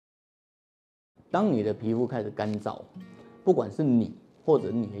当你的皮肤开始干燥，不管是你或者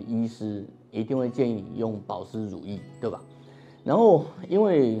你的医师，一定会建议你用保湿乳液，对吧？然后因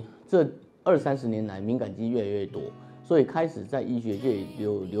为这20-30年来敏感肌越来越多，所以开始在医学界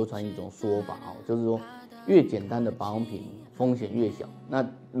流传一种说法，就是说越简单的保养品风险越小。那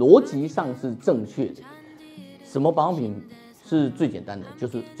逻辑上是正确的。什么保养品是最简单的？就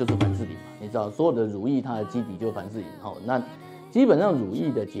是凡士林嘛，你知道所有的乳液它的基底就是凡士林。那基本上乳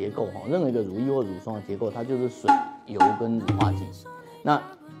液的结构，任何一个乳液或乳霜的结构，它就是水、油跟乳化剂。那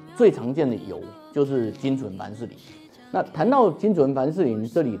最常见的油就是精纯凡士林。那谈到精纯凡士林，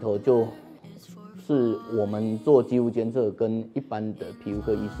这里头就是我们做肌肤监测跟一般的皮肤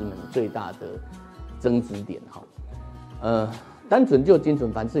科医师们最大的争执点。单纯就精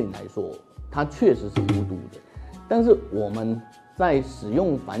纯凡士林来说，它确实是无毒的。但是我们在使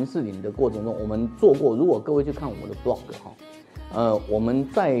用凡士林的过程中，我们做过，如果各位去看我的 blog 我们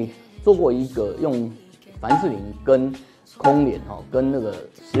在做过一个用凡士林跟空脸跟那个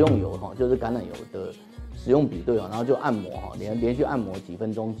食用油就是橄榄油的使用比对，然后就按摩连续按摩几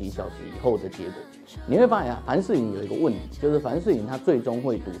分钟、几小时以后的结果，你会发现凡士林有一个问题，就是凡士林它最终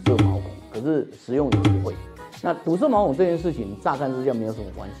会堵塞毛孔，可是食用油不会。那堵塞毛孔这件事情，乍看之下没有什么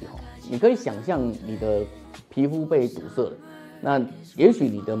关系你可以想象你的皮肤被堵塞了，那也许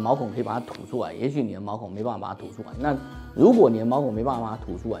你的毛孔可以把它吐出来，也许你的毛孔没办法把它吐出来。那如果你的毛孔没办法把它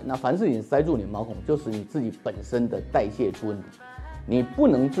吐出来，那凡士林塞住你的毛孔，就使你自己本身的代谢出问题，你不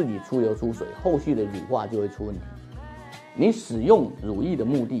能自己出油出水，后续的乳化就会出问题。你使用乳液的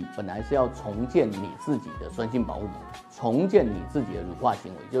目的本来是要重建你自己的酸性保护膜，重建你自己的乳化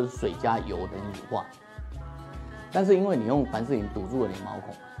行为，就是水加油等于乳化。但是因为你用凡士林堵住了你的毛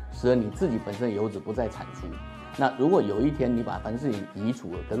孔，使得你自己本身的油脂不再产出。那如果有一天你把凡士林移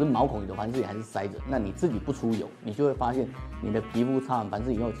除了，可是毛孔里的凡士林还是塞着，那你自己不出油，你就会发现你的皮肤擦完凡士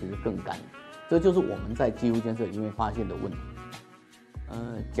林以后其实更干。这就是我们在肌肤监测里面发现的问题。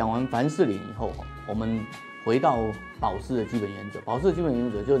讲完凡士林以后，我们回到保湿的基本原则。保湿的基本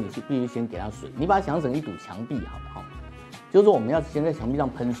原则就是你必须先给它水，你把它想成一堵墙壁好了就是说我们要先在墙壁上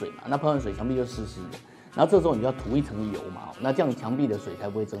喷水嘛，那喷完水墙壁就湿湿的。然后这时候你就要涂一层油嘛，那这样墙壁的水才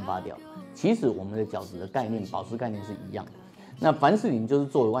不会蒸发掉。其实我们的角质的概念、保湿概念是一样的。那凡士林就是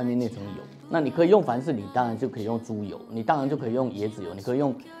作为外面那层油，那你可以用凡士林，当然就可以用猪油，你当然就可以用椰子油，你可以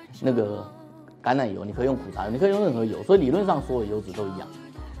用那个橄榄油，你可以用苦茶油，你可以用任何油，所以理论上所有油脂都一样。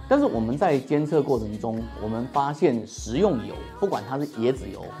但是我们在监测过程中，我们发现食用油，不管它是椰子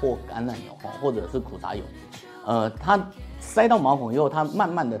油或橄榄油或者是苦茶油，它塞到毛孔以后，它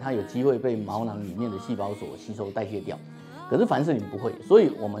慢慢的它有机会被毛囊里面的细胞所吸收代谢掉。可是凡士林不会，所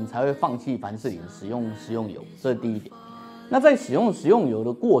以我们才会放弃凡士林，使用食用油，这是第一点。那在使用食用油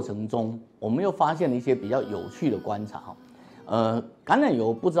的过程中，我们又发现了一些比较有趣的观察橄榄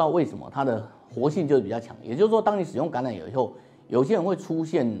油不知道为什么它的活性就是比较强，也就是说，当你使用橄榄油以后，有些人会出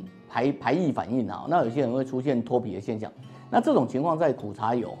现排异反应那有些人会出现脱皮的现象。那这种情况在苦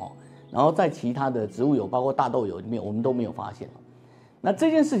茶油然后在其他的植物油，包括大豆油里面，我们都没有发现。那这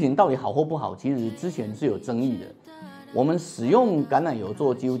件事情到底好或不好，其实之前是有争议的。我们使用橄榄油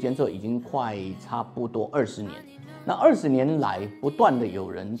做肌肤监测已经快差不多20年。那20年来，不断的有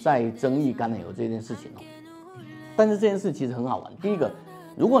人在争议橄榄油这件事情但是这件事其实很好玩。第一个，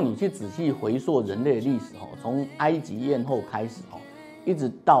如果你去仔细回溯人类的历史从埃及艳后开始一直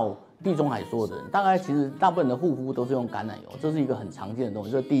到地中海所有的人，其实大部分的护肤都是用橄榄油，这是一个很常见的东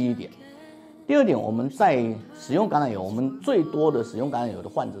西，这是第一点。第二点，我们在使用橄榄油，我们最多的使用橄榄油的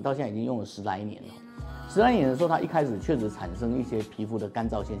患者到现在已经用了10来年了。10来年的时候，它一开始确实产生一些皮肤的干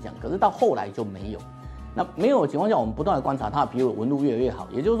燥现象，可是到后来就没有。那没有的情况下，我们不断的观察它的皮肤的纹路越来越好，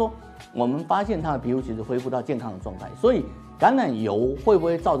也就是说，我们发现它的皮肤其实恢复到健康的状态。所以橄榄油会不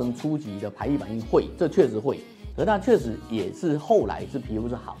会造成初级的排异反应？会，这确实会。可是它确实也是后来是皮肤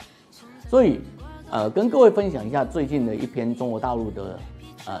是好。所以跟各位分享一下最近的一篇中国大陆的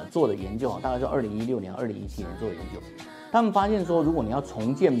做的研究大概是2016年、2017年做的研究。他们发现说，如果你要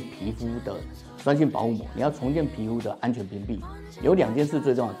重建皮肤的酸性保护膜，你要重建皮肤的安全屏蔽，有2件事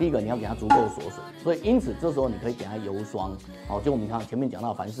最重要。第一个，你要给它足够的锁水，所以因此这时候你可以给它油霜，就我们看前面讲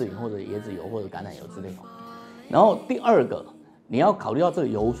到凡士林或者椰子油或者橄榄油之类的。然后第二个，你要考虑到这个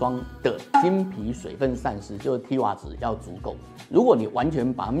油霜的经皮水分散失，就是 TWA 值要足够。如果你完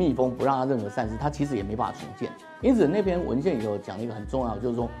全把它密封，不让它任何散失，它其实也没办法重建。因此那篇文献里头讲了一个很重要的，就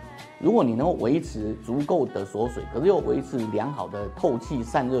是说，如果你能够维持足够的锁水，可是又维持良好的透气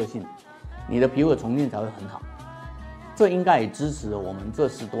散热性，你的皮肤的重建才会很好。这应该也支持了我们这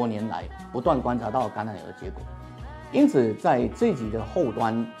10多年来不断观察到橄榄油的结果。因此，在这一集的后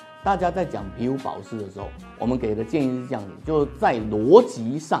端，大家在讲皮肤保湿的时候，我们给的建议是这样子：就在逻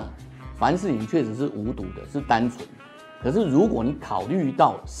辑上，凡士林确实是无毒的，是单纯。可是如果你考虑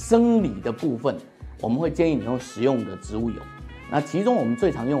到生理的部分，我们会建议你用食用的植物油。那其中我们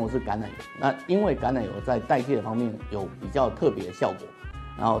最常用的是橄榄油，那因为橄榄油在代谢的方面有比较特别的效果。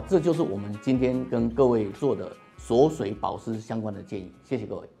然后这就是我们今天跟各位做的锁水保湿相关的建议，谢谢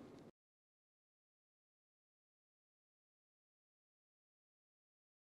各位。